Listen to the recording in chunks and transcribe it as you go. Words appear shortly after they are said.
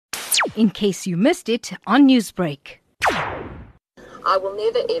in case you missed it on Newsbreak. I will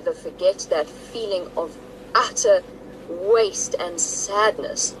never ever forget that feeling of utter waste and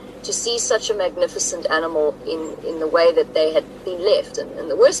sadness to see such a magnificent animal in the way that they had been left. And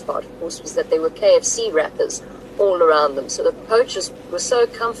the worst part, of course, was that there were KFC wrappers all around them. So the poachers were so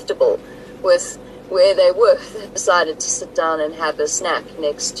comfortable with where they were, they decided to sit down and have a snack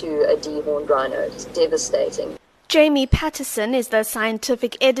next to a dehorned rhino. It's devastating. Jamie Patterson is the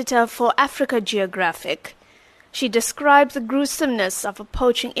scientific editor for Africa Geographic. She describes the gruesomeness of a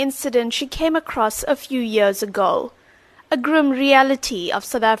poaching incident she came across a few years ago, a grim reality of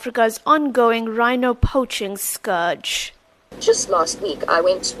South Africa's ongoing rhino poaching scourge. Just last week, I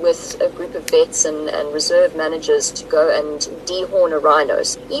went with a group of vets and reserve managers to go and dehorn a rhino.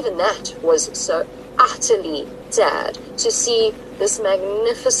 Even that was so utterly sad to see this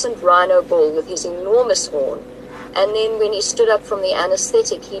magnificent rhino bull with his enormous horn. And then when he stood up from the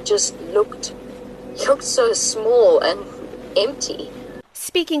anesthetic, he just looked so small and empty.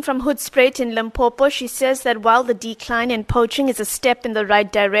 Speaking from Hoedspruit in Limpopo, she says that while the decline in poaching is a step in the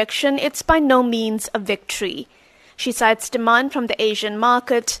right direction, it's by no means a victory. She cites demand from the Asian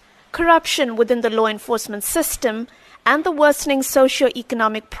market, corruption within the law enforcement system, and the worsening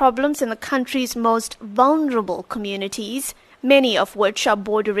socio-economic problems in the country's most vulnerable communities, many of which are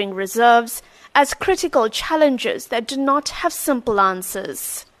bordering reserves, as critical challenges that do not have simple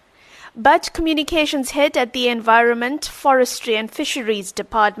answers. But communications head at the Environment, Forestry and Fisheries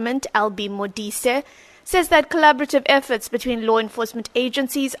Department, Albi Modise, says that collaborative efforts between law enforcement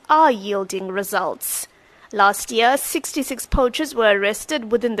agencies are yielding results. Last year, 66 poachers were arrested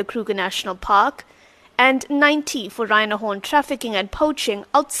within the Kruger National Park and 90 for rhino horn trafficking and poaching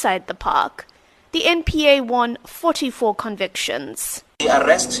outside the park. The NPA won 44 convictions. The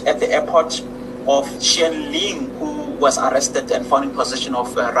arrest at the airport of Xian Ling, who was arrested and found in possession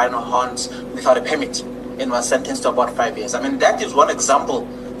of rhino horns without a permit and was sentenced to about 5 years. I mean, that is one example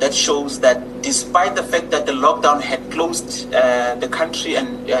that shows that despite the fact that the lockdown had closed the country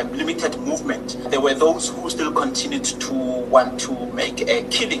and limited movement, there were those who still continued to want to make a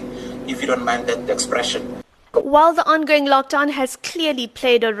killing, if you don't mind that expression. While the ongoing lockdown has clearly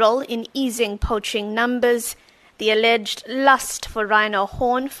played a role in easing poaching numbers, the alleged lust for rhino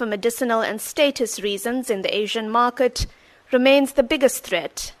horn for medicinal and status reasons in the Asian market remains the biggest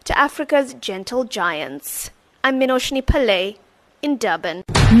threat to Africa's gentle giants. I'm Minoshni Pillay in Durban.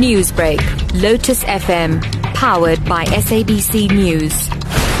 Newsbreak, Lotus FM, powered by SABC News.